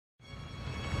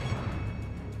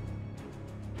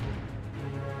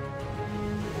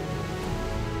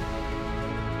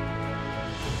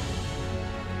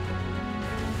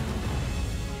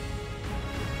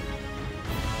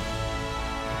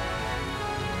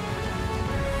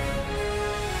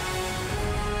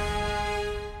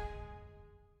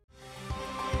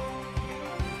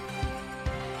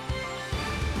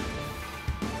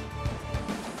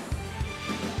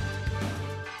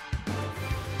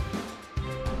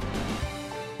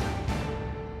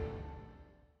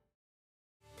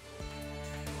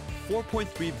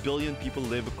4.3 billion people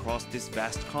live across this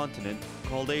vast continent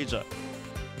called Asia.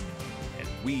 And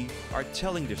we are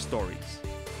telling their stories.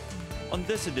 On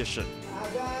this edition,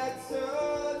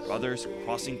 brothers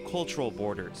crossing cultural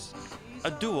borders.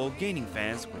 A duo gaining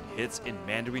fans with hits in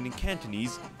Mandarin and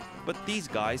Cantonese, but these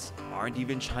guys aren't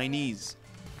even Chinese.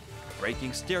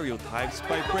 Breaking stereotypes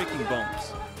by breaking bones.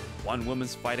 One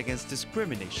woman's fight against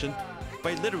discrimination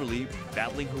by literally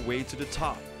battling her way to the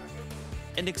top.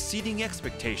 And exceeding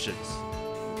expectations.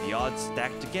 The odds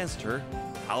stacked against her,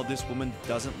 how this woman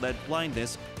doesn't let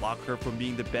blindness block her from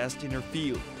being the best in her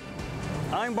field.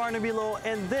 I'm Barnaby Lo,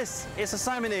 and this is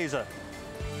Assignment Asia.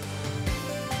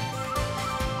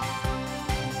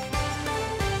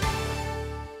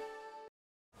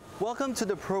 Welcome to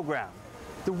the program.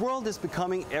 The world is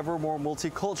becoming ever more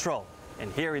multicultural,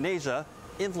 and here in Asia,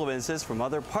 influences from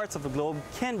other parts of the globe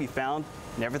can be found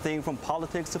in everything from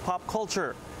politics to pop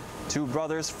culture. Two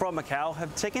brothers from Macau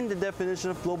have taken the definition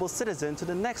of global citizen to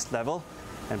the next level,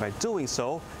 and by doing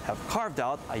so, have carved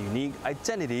out a unique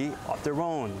identity of their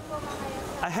own.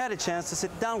 I had a chance to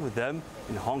sit down with them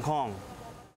in Hong Kong.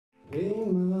 Hey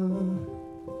Mom,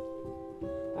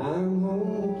 I'm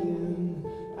home again.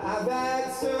 I've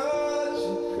had such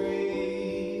a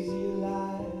crazy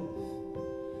life,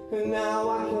 and now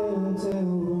I can't tell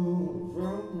wrong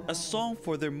from right. A song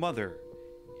for their mother,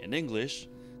 in English,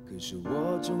 可是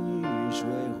我终于学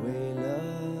会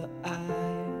了爱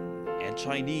and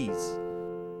Chinese.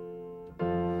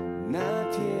 那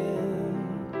天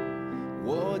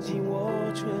握紧我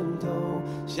拳头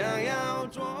想要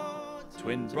捉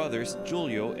Twin brothers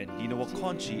Julio and Dino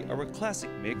Aconchi are a classic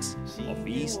mix of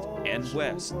East and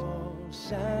West.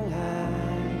 伤害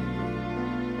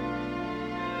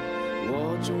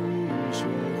我终于学会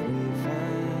放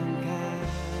开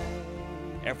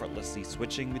Effortlessly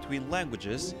switching between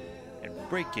languages and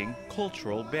breaking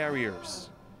cultural barriers.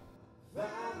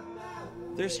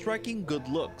 Their striking good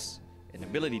looks and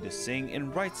ability to sing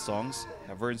and write songs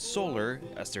have earned Solar,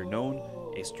 as they're known,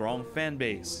 a strong fan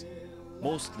base,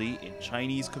 mostly in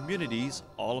Chinese communities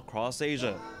all across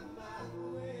Asia.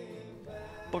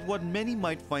 But what many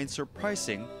might find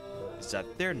surprising is that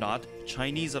they're not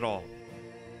Chinese at all.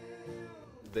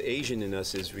 The Asian in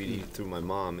us is really through my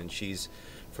mom, and she's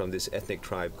from this ethnic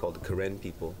tribe called the Karen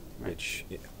people, which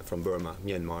from Burma,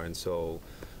 Myanmar, and so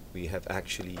we have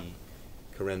actually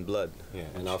Karen blood. Yeah,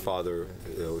 and our father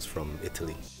was from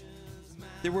Italy.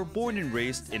 They were born and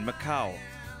raised in Macau,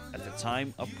 at the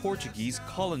time a Portuguese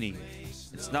colony.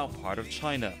 It's now part of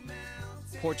China.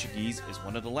 Portuguese is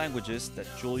one of the languages that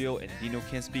Julio and Dino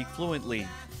can speak fluently,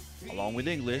 along with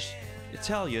English,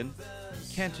 Italian,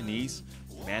 Cantonese,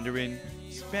 Mandarin,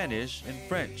 Spanish, and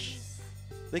French.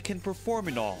 They can perform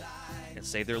in all, and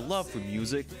say their love for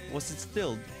music was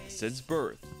instilled since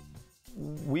birth.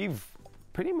 We've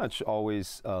pretty much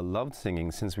always loved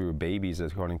singing since we were babies.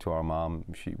 According to our mom,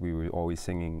 we were always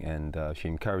singing, and she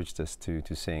encouraged us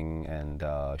to sing, and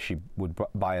she would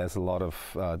buy us a lot of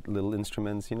little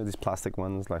instruments, you know, these plastic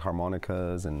ones like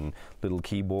harmonicas and little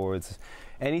keyboards,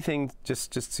 anything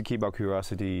just to keep our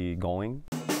curiosity going.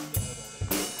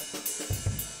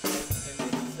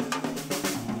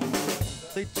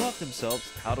 They taught themselves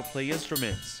how to play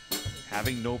instruments,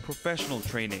 having no professional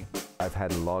training. I've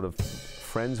had a lot of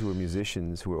friends who were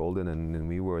musicians who were older than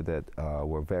we were that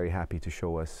were very happy to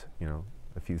show us, you know,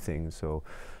 a few things. So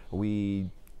we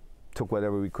took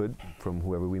whatever we could from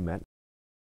whoever we met.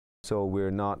 So we're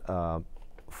not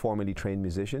formally trained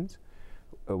musicians,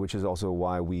 which is also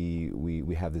why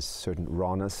we have this certain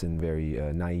rawness and very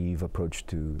naive approach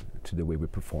to the way we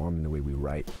perform and the way we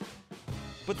write.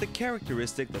 But the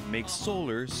characteristic that makes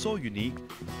Solar so unique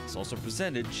has also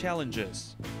presented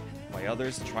challenges, by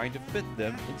others trying to fit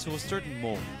them into a certain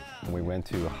mold. We went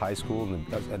to high school,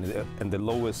 and the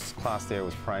lowest class there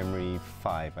was primary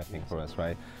 5, I think, for us,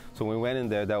 right? So when we went in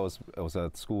there, it was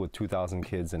a school with 2,000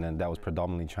 kids, and then that was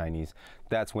predominantly Chinese.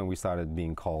 That's when we started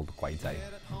being called Guai Zai.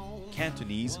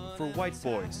 Cantonese for white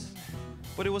boys.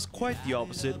 But it was quite the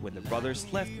opposite when the brothers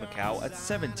left Macau at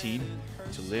 17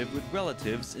 to live with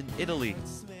relatives in Italy.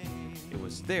 It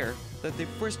was there that they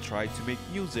first tried to make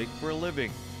music for a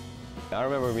living. I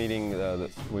remember meeting,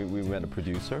 we met a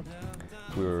producer.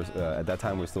 We were, at that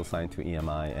time we were still signed to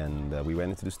EMI, and we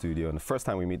went into the studio, and the first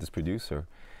time we meet this producer,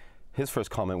 his first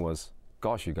comment was,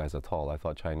 "Gosh, you guys are tall. I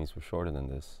thought Chinese were shorter than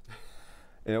this."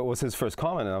 And it was his first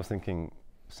comment, and I was thinking,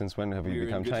 since when have we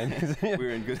become Chinese?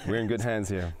 We're in good hands. We're in good hands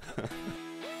here.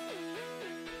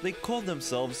 They called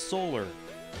themselves Solar,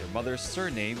 their mother's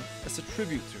surname, as a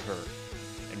tribute to her,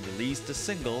 and released a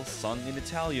single sung in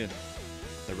Italian.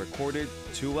 They recorded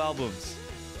 2 albums,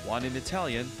 one in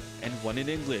Italian and one in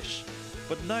English,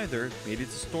 but neither made it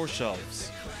to store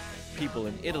shelves. People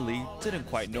in Italy didn't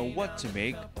quite know what to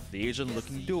make of the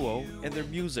Asian-looking duo and their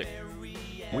music.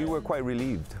 We were quite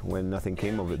relieved when nothing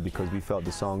came of it because we felt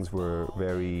the songs were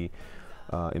very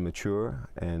immature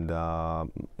and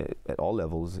at all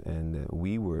levels, and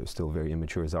we were still very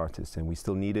immature as artists, and we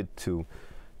still needed to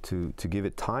give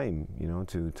it time, you know,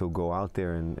 to go out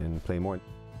there and play more.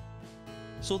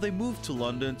 So they moved to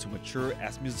London to mature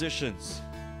as musicians.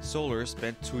 Solar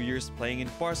spent 2 years playing in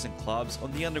bars and clubs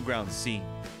on the underground scene.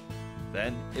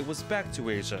 Then it was back to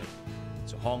Asia,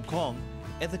 to Hong Kong,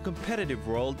 and the competitive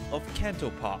world of canto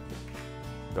pop.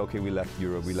 Okay, we left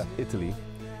Europe, we left Italy,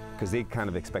 because they kind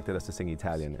of expected us to sing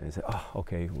Italian, and they said, oh,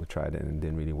 okay, we'll try it, and it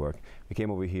didn't really work. We came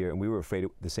over here, and we were afraid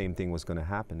the same thing was going to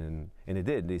happen, and it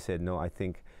did. They said, no, I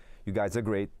think you guys are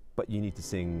great, but you need to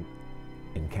sing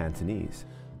in Cantonese.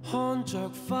 看着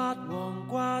發黃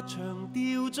掛長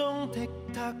調中踢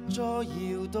踏在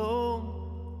搖動，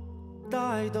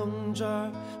帶動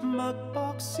着脈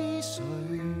搏思緒。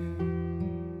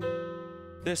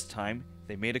 This time,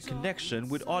 they made a connection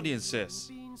with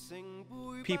audiences.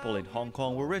 People in Hong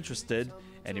Kong were interested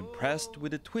and impressed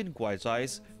with the twin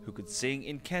Guizais who could sing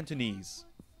in Cantonese.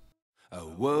 I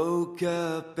woke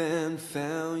up and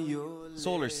found your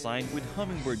Solar signed with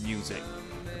Hummingbird Music,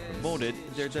 promoted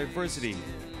their diversity,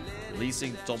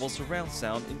 releasing double surround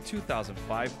sound in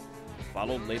 2005,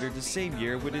 followed later the same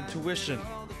year with Intuition.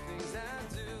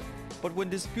 But when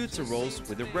disputes arose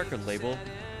with the record label,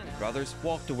 the brothers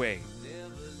walked away.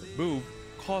 The move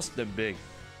cost them big.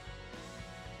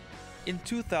 In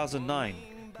 2009,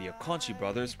 the Akonchi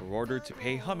brothers were ordered to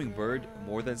pay Hummingbird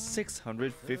more than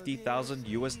 $650,000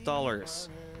 US.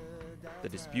 The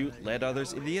dispute led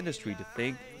others in the industry to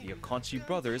think the Akonchi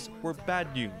brothers were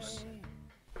bad news.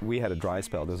 We had a dry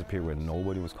spell. There was a period where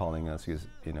nobody was calling us because,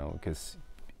 you know, because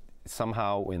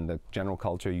somehow in the general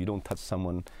culture, you don't touch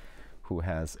someone who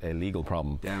has a legal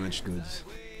problem. Damaged goods.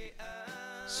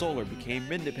 Solar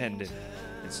became independent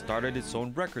and started its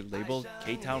own record label,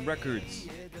 K-Town Records.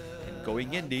 And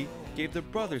going indie gave the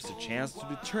brothers a chance to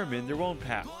determine their own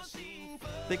path.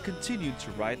 They continued to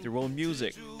write their own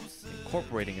music,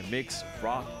 incorporating a mix of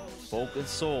rock, folk, and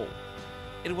soul.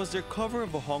 It was their cover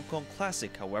of a Hong Kong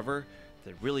classic, however,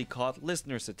 that really caught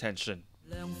listeners' attention.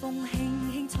 涼風輕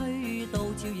輕吹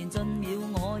到，悄然進了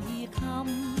我衣襟。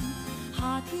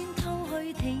夏天偷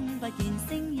去聽不見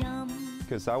聲音。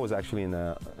 Because I was actually in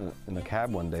a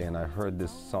cab one day and I heard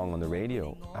this song on the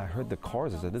radio. I heard the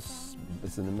chorus. I said, "This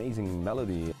is an amazing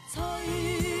melody." 吹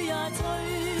呀吹，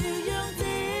讓這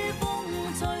風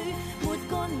吹，抹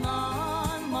乾眼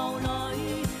眸裏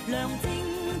亮晶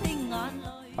的眼淚。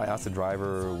 I asked the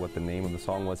driver what the name of the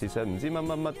song was. He said, "唔知乜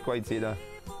乜乜季節啊，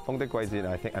風的季節."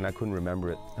 I think, and I couldn't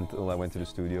remember it until I went to the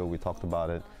studio. We talked about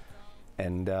it.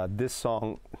 And this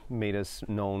song made us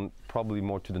known probably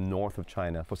more to the north of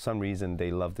China. For some reason,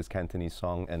 they loved this Cantonese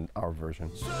song and our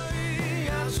version.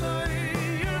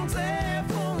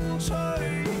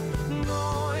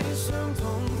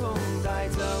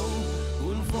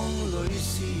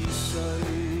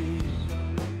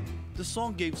 The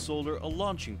song gave Solar a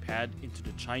launching pad into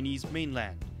the Chinese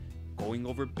mainland, going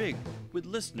over big with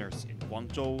listeners in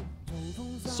Guangzhou.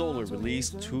 Solar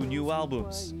released 2 new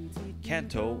albums,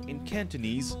 Canto in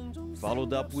Cantonese,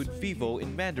 followed up with Vivo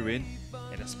in Mandarin,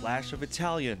 and a splash of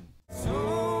Italian.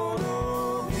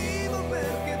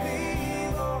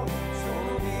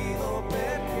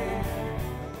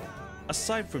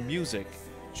 Aside from music,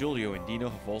 Giulio and Dino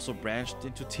have also branched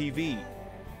into TV,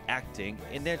 acting,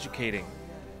 and educating.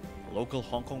 Local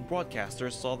Hong Kong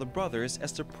broadcasters saw the brothers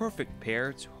as the perfect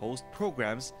pair to host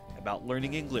programs about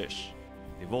learning English.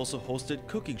 They've also hosted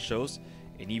cooking shows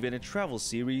and even a travel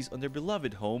series on their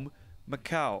beloved home,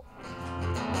 Macau.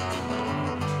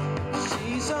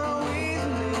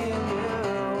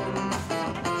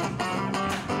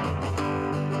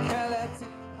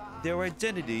 Their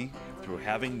identity, through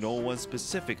having no one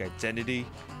specific identity,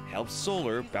 helps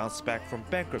Solar bounce back from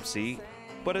bankruptcy,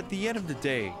 but at the end of the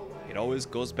day, it always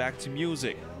goes back to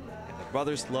music and the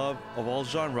brothers' love of all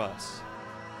genres.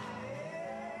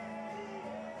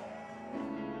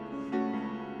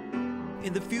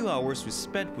 In the few hours we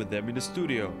spent with them in the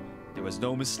studio, there was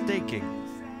no mistaking.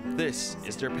 This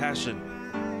is their passion.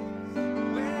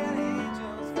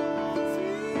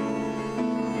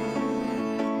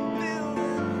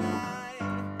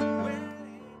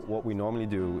 What we normally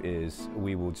do is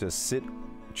we will just sit,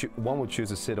 one will choose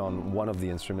to sit on one of the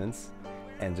instruments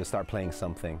and just start playing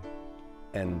something.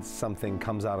 And something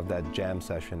comes out of that jam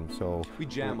session. So we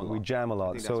jam a lot. We jam a lot.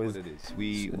 I think So that's what it is.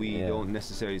 We don't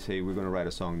necessarily say we're going to write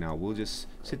a song now. We'll just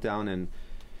sit down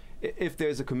If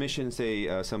there's a commission,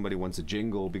 say somebody wants a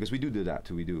jingle, because we do that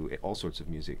too. We do all sorts of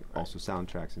music, also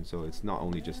soundtracks, and so it's not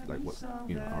only just like what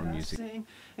our music.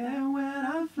 And when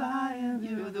I'm flying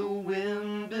through the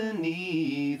wind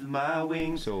beneath my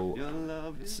wings, So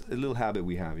it's a little habit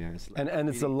we have, yeah. And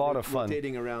it's a lot of fun.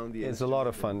 Rotating around the. It's a lot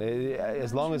of fun.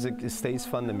 As long as it stays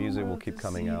fun, the music will keep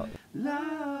coming out.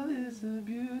 love is a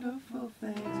beautiful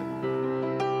thing.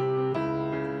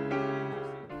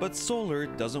 But Solar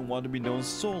doesn't want to be known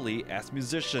solely as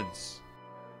musicians.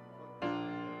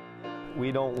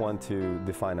 We don't want to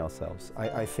define ourselves.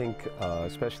 I think,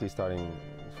 especially starting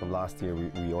from last year,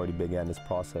 we already began this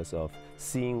process of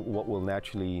seeing what will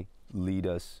naturally lead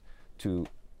us to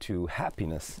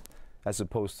happiness, as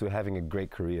opposed to having a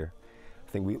great career. I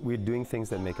think we're doing things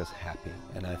that make us happy,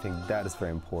 and I think that is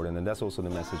very important, and that's also the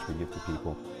message we give to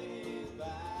people.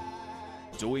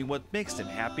 Doing what makes them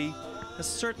happy has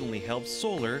certainly helped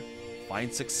Solar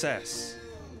find success.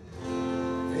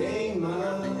 Hey,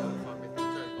 Mom,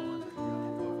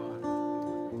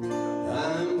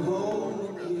 I'm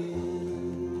hoping.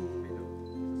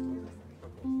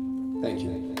 Thank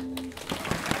you.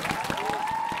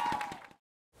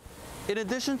 In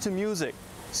addition to music,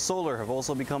 Solar have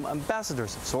also become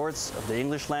ambassadors of sorts of the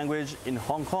English language in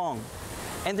Hong Kong,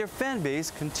 and their fan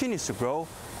base continues to grow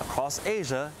across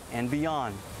Asia and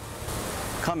beyond.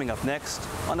 Coming up next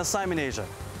on Assignment Asia.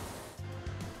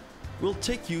 We'll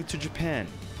take you to Japan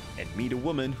and meet a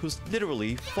woman who's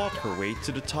literally fought her way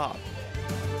to the top.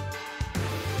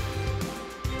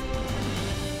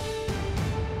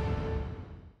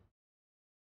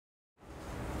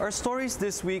 Our stories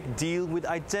this week deal with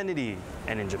identity,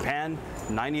 and in Japan,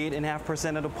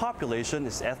 98.5% of the population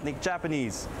is ethnic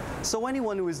Japanese, so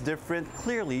anyone who is different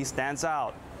clearly stands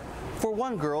out. For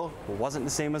one girl who wasn't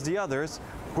the same as the others,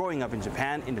 growing up in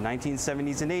Japan in the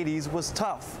 1970s and 80s was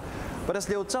tough. But as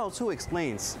Liu Zhaozu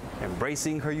explains,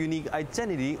 embracing her unique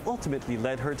identity ultimately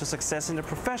led her to success in a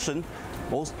profession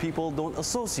most people don't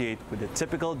associate with the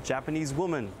typical Japanese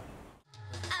woman.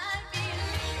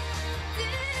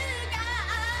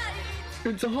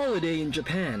 It's a holiday in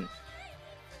Japan,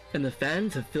 and the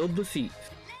fans have filled the seats.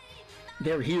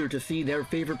 They're here to see their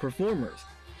favorite performers.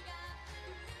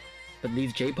 But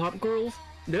these J-pop girls,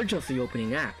 they're just the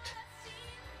opening act.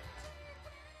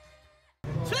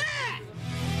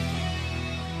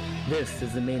 This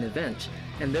is the main event,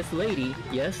 and this lady,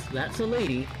 yes, that's a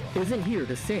lady, isn't here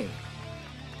to sing.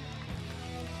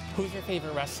 Who's your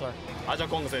favorite wrestler? Aja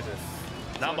Kong 選手で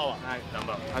す。ナンバーワン。はい、ナン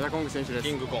バーワン。アジャコング選手です。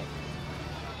キングコン。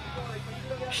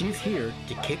 She's here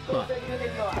to kick butt.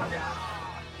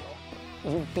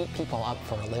 You beat people up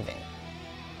for a living.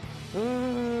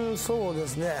 そうで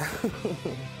すね。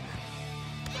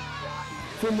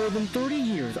 For more than 30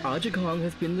 years, Aja Kong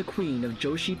has been the queen of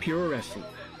Joshi Puroresu,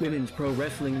 women's pro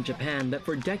wrestling in Japan that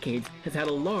for decades has had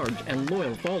a large and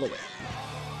loyal following.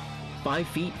 5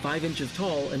 feet 5 inches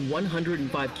tall and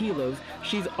 105 kilos,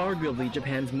 she's arguably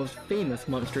Japan's most famous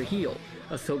monster heel,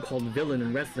 a so-called villain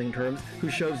in wrestling terms who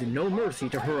shows no mercy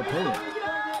to her opponent.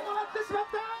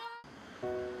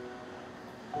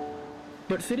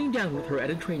 But sitting down with her at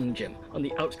a training gym on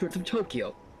the outskirts of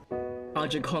Tokyo,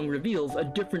 Aja Kong reveals a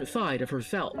different side of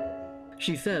herself.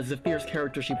 She says the fierce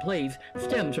character she plays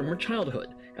stems from her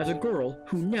childhood as a girl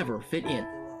who never fit in.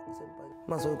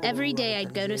 Every day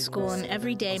I'd go to school, and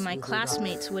every day my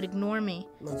classmates would ignore me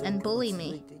and bully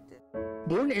me.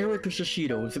 Born Erika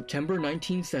Shishido in September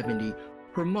 1970,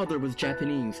 her mother was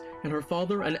Japanese and her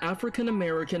father an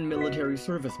African-American military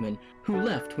serviceman who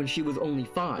left when she was only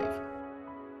 5.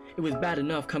 It was bad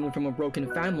enough coming from a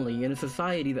broken family in a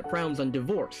society that frowns on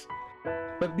divorce,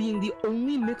 but being the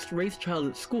only mixed-race child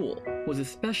at school was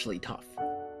especially tough.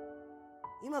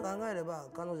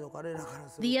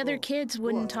 The other kids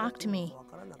wouldn't talk to me,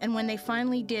 and when they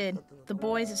finally did, the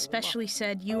boys especially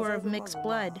said, "You are of mixed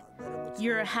blood.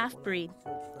 You're a half-breed.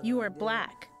 You are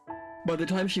black." By the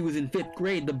time she was in 5th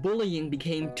grade, the bullying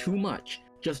became too much.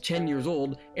 Just 10 years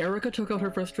old, Erika took out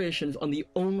her frustrations on the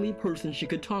only person she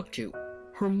could talk to,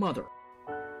 her mother.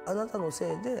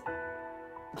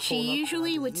 She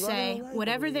usually would say,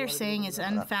 "Whatever they're saying is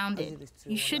unfounded.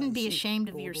 You shouldn't be ashamed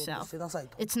of yourself.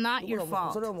 It's not your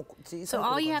fault. So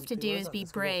all you have to do is be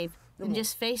brave and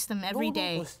just face them every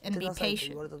day and be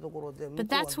patient." But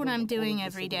that's what I'm doing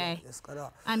every day.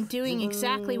 I'm doing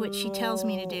exactly what she tells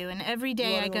me to do, and every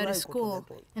day I go to school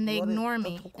and they ignore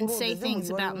me and say things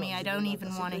about me I don't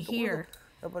even want to hear.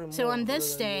 So on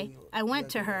this day, I went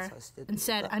to her and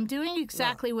said, "I'm doing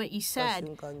exactly what you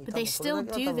said, but they still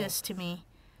do this to me.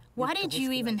 Why did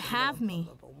you even have me?"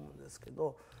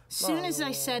 Soon as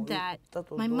I said that,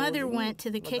 my mother went to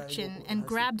the kitchen and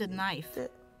grabbed a knife.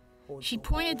 She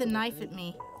pointed the knife at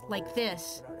me like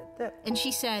this. And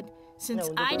she said, "Since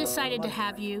I decided to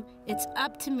have you, it's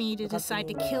up to me to decide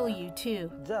to kill you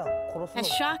too." As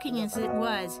shocking as it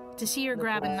was to see her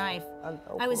grab a knife,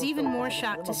 I was even more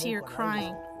shocked to see her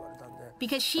crying,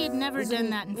 because she had never done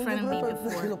that in front of me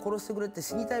before.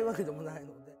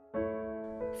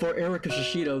 For Erika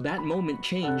Shishido, that moment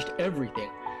changed everything.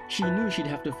 She knew she'd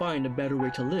have to find a better way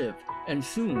to live, and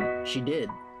soon she did.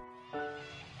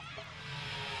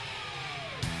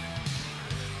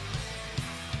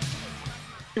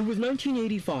 It was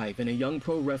 1985, and a young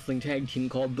pro wrestling tag team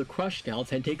called the Crush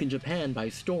Scouts had taken Japan by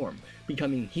storm,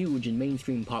 becoming huge in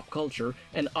mainstream pop culture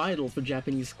and idols for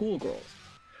Japanese schoolgirls.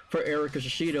 For Erika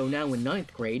Shishido, now in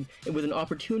 9th grade, it was an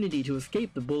opportunity to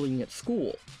escape the bullying at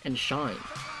school and shine.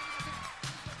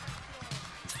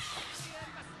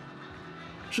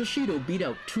 Shishido beat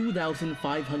out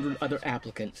 2,500 other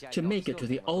applicants to make it to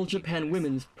the All Japan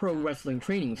Women's Pro Wrestling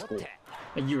Training School.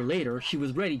 A year later, she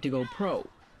was ready to go pro,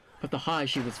 but the high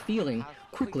she was feeling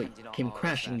quickly came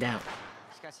crashing down.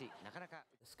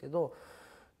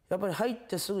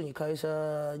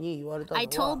 I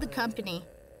told the company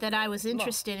that I was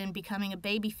interested in becoming a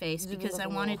babyface because I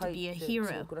wanted to be a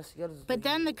hero. But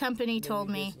then the company told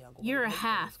me, "You're a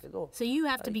half, so you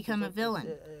have to become a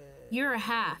villain. You're a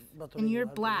half, and you're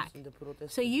black,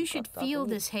 so you should feel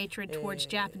this hatred towards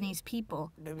Japanese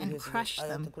people and crush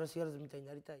them."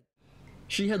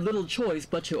 She had little choice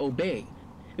but to obey.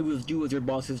 It was do as your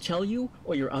bosses tell you,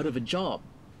 or you're out of a job.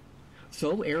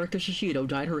 So Erika Shishido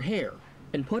dyed her hair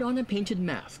and put on a painted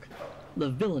mask. The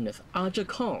villainous Aja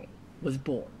Kong was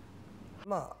born.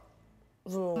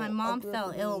 My mom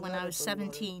fell ill when I was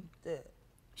 17.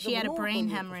 She had a brain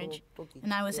hemorrhage,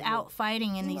 and I was out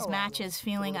fighting in these matches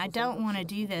feeling I don't want to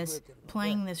do this,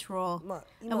 playing this role.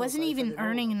 I wasn't even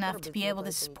earning enough to be able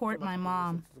to support my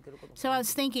mom. So I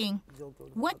was thinking,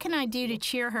 what can I do to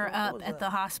cheer her up at the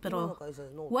hospital?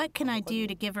 What can I do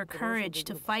to give her courage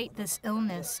to fight this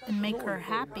illness and make her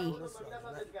happy?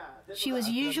 She was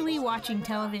usually watching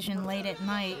television late at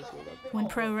night when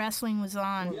pro wrestling was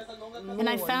on, and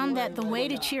I found that the way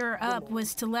to cheer her up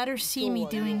was to let her see me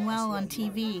doing well on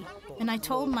TV. And I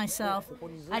told myself,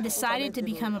 I decided to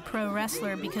become a pro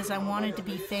wrestler because I wanted to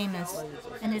be famous,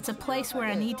 and it's a place where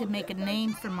I need to make a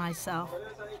name for myself.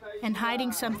 And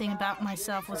hiding something about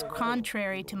myself was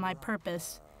contrary to my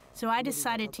purpose, so I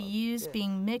decided to use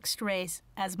being mixed race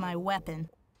as my weapon.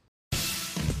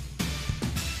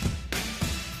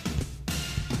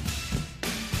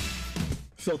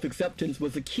 Self-acceptance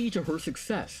was the key to her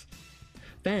success.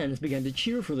 Fans began to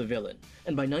cheer for the villain,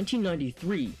 and by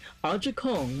 1993, Aja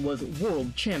Kong was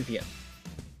world champion.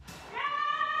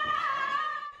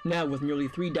 Now, with nearly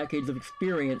 3 decades of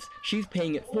experience, she's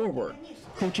paying it forward,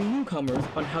 coaching newcomers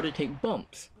on how to take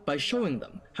bumps by showing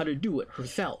them how to do it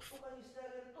herself.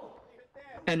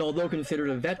 And although considered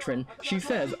a veteran, she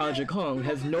says Aja Kong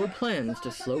has no plans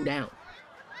to slow down.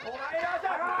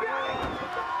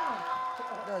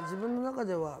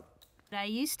 I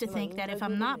used to think that if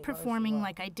I'm not performing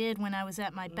like I did when I was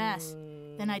at my best,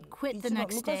 then I'd quit the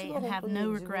next day and have no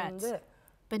regrets.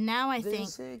 But now I think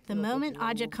the moment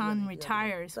Aja Kong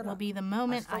retires will be the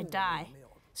moment I die.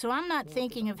 So I'm not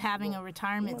thinking of having a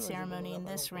retirement ceremony in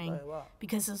this ring,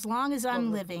 because as long as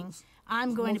I'm living,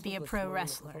 I'm going to be a pro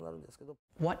wrestler.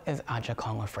 What is Aja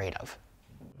Kong afraid of?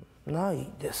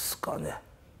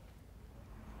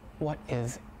 What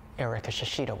is Erika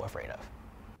Shishido afraid of?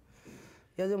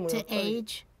 To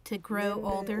age, to grow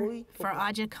older, for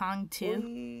Aja Kong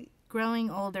too. Growing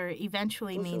older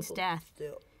eventually means death.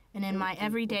 And in my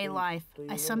everyday life,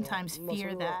 I sometimes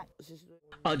fear that.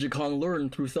 Aja Kong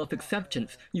learned through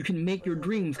self-acceptance you can make your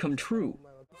dreams come true.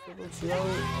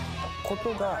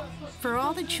 For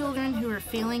all the children who are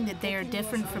feeling that they are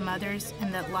different from others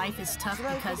and that life is tough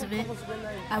because of it,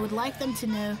 I would like them to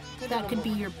know that could be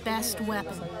your best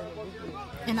weapon.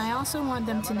 And I also want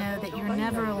them to know that you're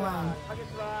never alone.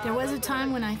 There was a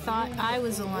time when I thought I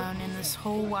was alone in this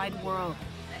whole wide world,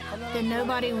 that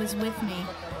nobody was with me.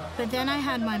 But then I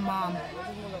had my mom.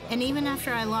 And even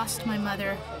after I lost my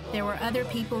mother, there were other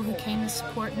people who came to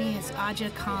support me as Aja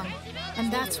Kong.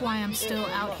 And that's why I'm still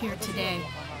out here today.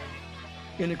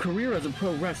 In a career as a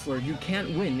pro wrestler, you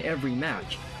can't win every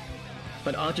match.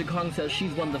 But Aja Kong says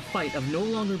she's won the fight of no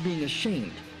longer being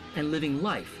ashamed and living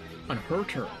life on her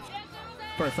terms.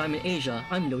 For Assignment Asia,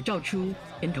 I'm Liu Zhaochu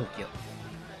in Tokyo.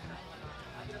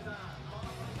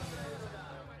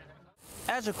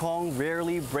 Aja Kong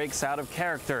rarely breaks out of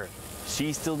character.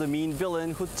 She's still the mean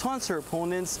villain who taunts her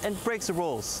opponents and breaks the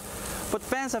rules. But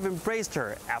fans have embraced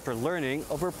her after learning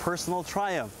of her personal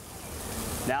triumph.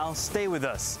 Now stay with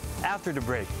us after the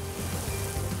break.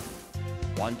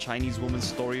 one Chinese woman's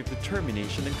story of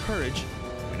determination and courage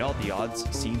when all the odds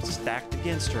seemed stacked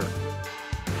against her.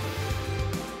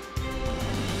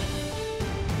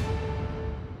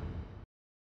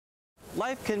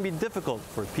 Life can be difficult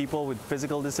for people with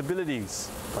physical disabilities,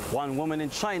 but one woman in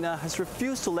China has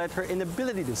refused to let her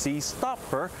inability to see stop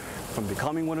her from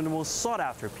becoming one of the most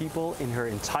sought-after people in her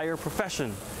entire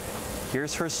profession.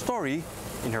 Here's her story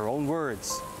in her own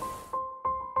words.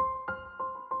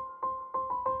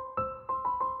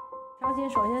 条琴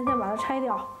首先先把它拆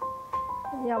掉，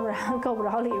要不然够不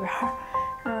着里边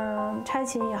儿。拆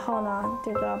琴以后呢，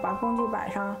这个把工具摆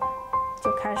上，就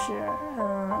开始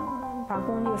把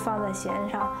工具放在弦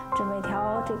上，准备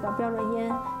调这个标准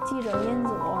音、基准音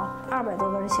组，200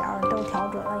多根弦都调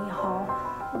准了以后，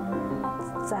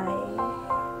在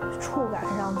触感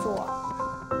上做。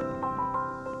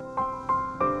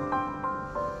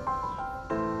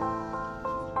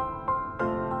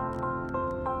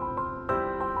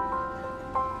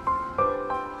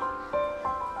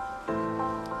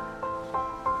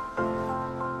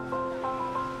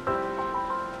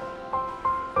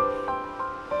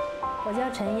我叫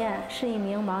陈燕，是一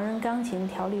名盲人钢琴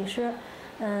调律师。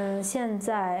现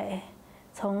在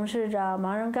从事着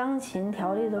盲人钢琴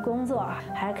调律的工作，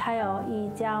还开有一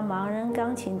家盲人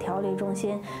钢琴调律中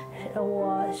心。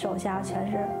我手下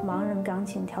全是盲人钢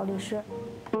琴调律师。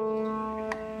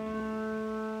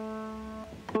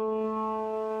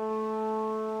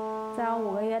在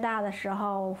我5个月大的时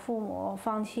候，父母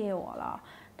放弃我了。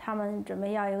他们准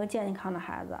备要一个健康的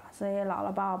孩子，所以姥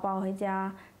姥把我抱回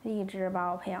家，一直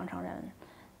把我培养成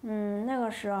人。那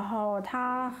个时候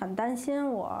他很担心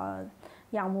我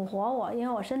养不活我，因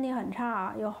为我身体很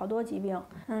差，有好多疾病。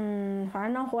反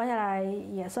正能活下来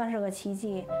也算是个奇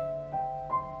迹。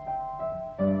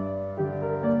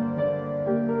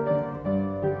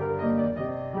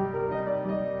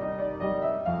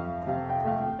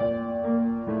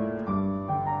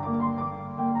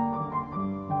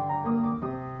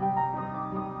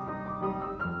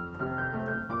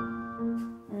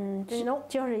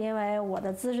就是因为我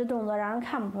的姿势动作让人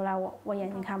看不出来我眼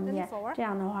睛看不见，这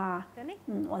样的话，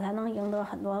我才能赢得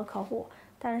很多客户。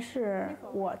但是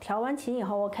我调完琴以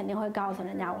后，我肯定会告诉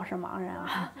人家我是盲人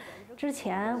啊。之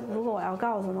前如果我要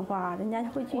告诉的话，人家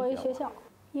会拒绝我。学校，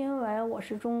因为我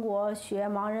是中国学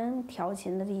盲人调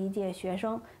琴的第1届学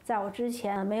生，在我之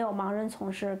前没有盲人从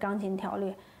事钢琴调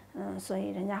律，所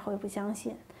以人家会不相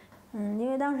信。因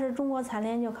为当时中国残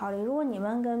联就考虑，如果你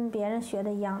们跟别人学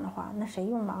的一样的话，那谁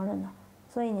用盲人呢？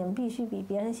所以你们必须比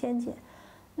别人先进。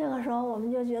那个时候我们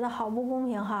就觉得好不公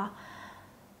平哈，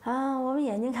我们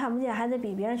眼睛看不见，还得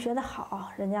比别人学得好，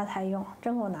人家才用，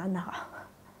真够难的哈。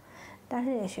但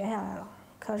是也学下来了。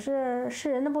可是世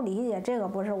人的不理解，这个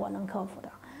不是我能克服的，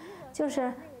就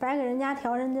是白给人家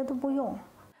调，人家都不用。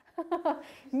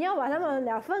你要把他们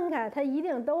俩分开，他一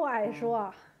定都爱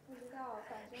说。不知道，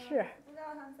是。不知道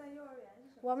他们在幼儿园。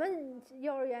我们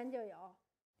幼儿园就有。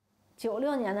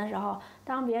96年的时候，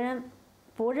当别人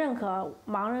不认可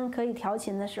盲人可以调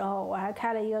琴的时候，我还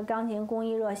开了一个钢琴公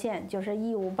益热线，就是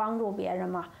义务帮助别人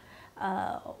嘛。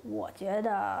我觉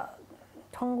得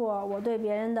通过我对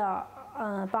别人的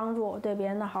帮助，对别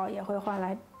人的好，也会换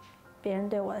来别人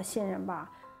对我的信任吧。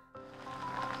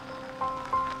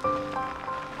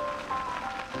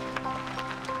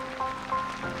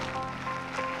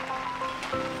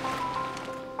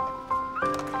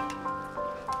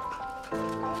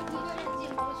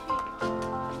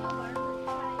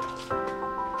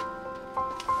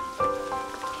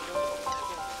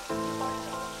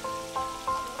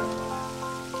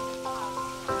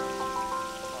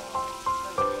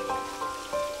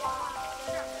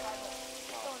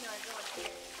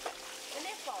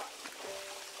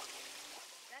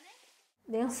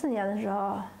04年的时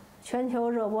候，全球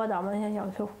热播导盲犬小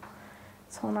Q，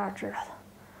 从那儿知道的。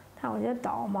但我觉得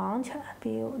导盲犬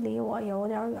离我有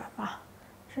点远吧，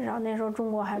至少那时候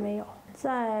中国还没有。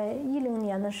在10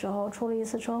年的时候出了一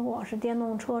次车祸，是电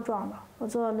动车撞的，我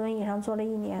坐在轮椅上坐了1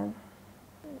年。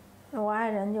我爱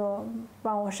人就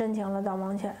帮我申请了导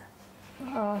盲犬，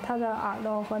他的耳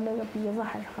朵和那个鼻子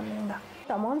还是很灵的。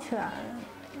导盲犬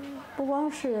不光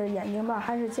是眼睛吧，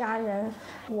还是家人。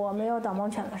我没有导盲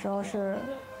犬的时候是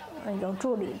有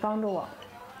助理帮助我，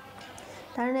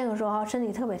但是那个时候身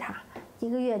体特别差，1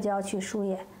个月就要去输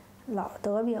液，老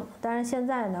得病。但是现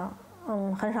在呢，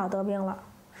很少得病了。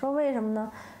说为什么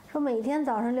呢？说每天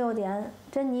早上6点，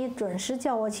珍妮准时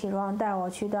叫我起床，带我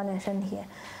去锻炼身体。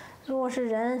如果是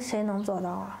人，谁能做到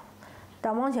啊？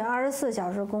导盲犬24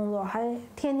小时工作，还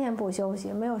天天不休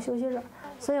息，没有休息日，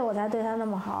所以我才对它那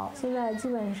么好。现在基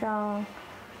本上，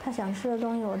它想吃的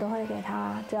东西我都会给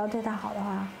它，只要对它好的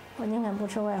话，我宁肯不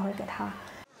吃我也会给它。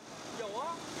有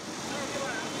啊。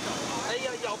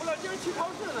了不了，今儿去超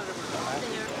市呢，这不是？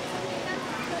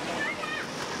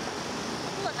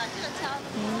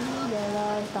有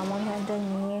了导盲犬珍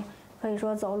妮，可以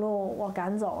说走路我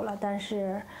敢走了，但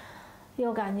是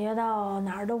又感觉到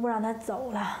哪儿都不让它走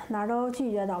了，哪儿都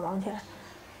拒绝导盲犬，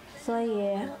所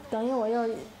以等于我又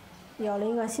有了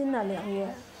一个新的领域。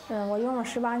我用了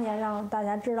18年，让大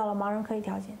家知道了盲人可以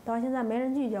调琴，到现在没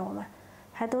人拒绝我们，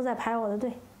还都在排我的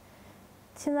队。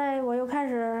现在我又开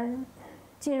始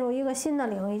进入一个新的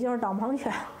领域，就是导盲犬，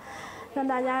让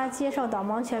大家接受导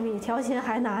盲犬比调琴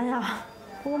还难呀。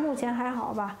不过目前还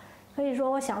好吧，可以说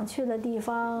我想去的地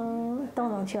方都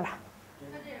能去了。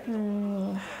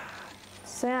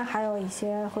虽然还有一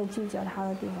些会拒绝他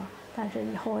的地方，但是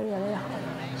以后会越来越好。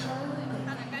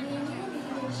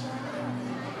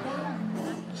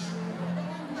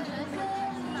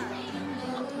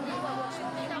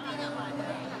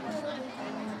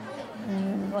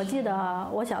我记得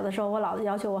我小的时候，我姥姥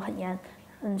要求我很严，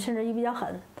甚至于比较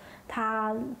狠。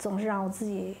她总是让我自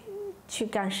己去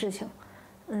干事情，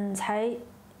才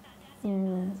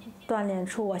锻炼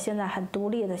出我现在很独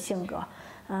立的性格。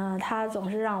她总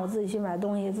是让我自己去买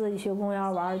东西，自己去公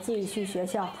园玩，自己去学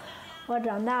校。我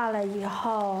长大了以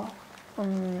后，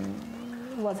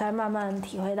我才慢慢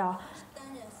体会到，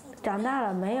长大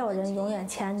了没有人永远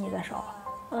牵你的手。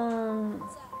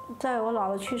在我姥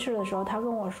姥去世的时候，她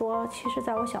跟我说，其实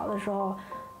在我小的时候，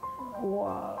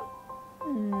我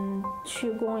去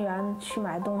公园去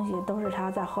买东西都是她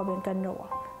在后边跟着我，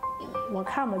我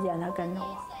看不见她跟着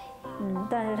我，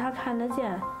但是她看得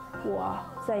见我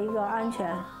在一个安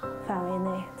全范围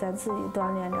内，在自己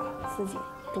锻炼着自己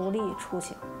独立出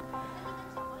行。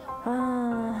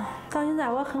到现在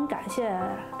我很感谢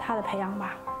她的培养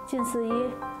吧，近似于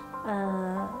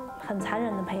很残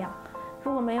忍的培养。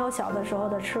如果没有小的时候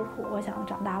的吃苦，我想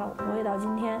长大了我不会到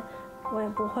今天，我也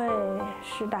不会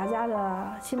是大家的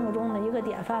心目中的一个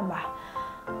典范吧。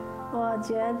我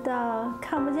觉得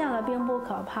看不见了并不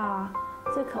可怕，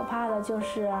最可怕的就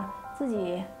是自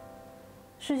己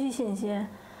失去信心。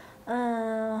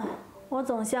我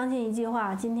总相信一句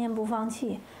话，今天不放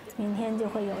弃，明天就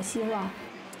会有希望。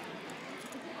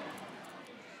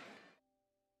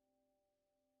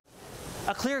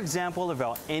A clear example of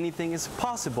how anything is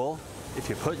possible if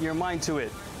you put your mind to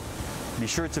it. Be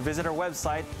sure to visit our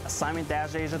website,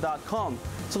 assignment-asia.com,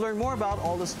 to learn more about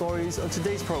all the stories of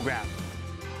today's program.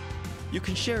 You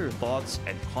can share your thoughts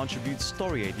and contribute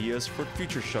story ideas for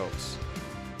future shows.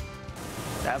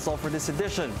 That's all for this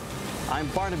edition. I'm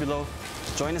Barnaby Lo.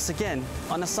 Join us again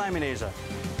on Assignment Asia.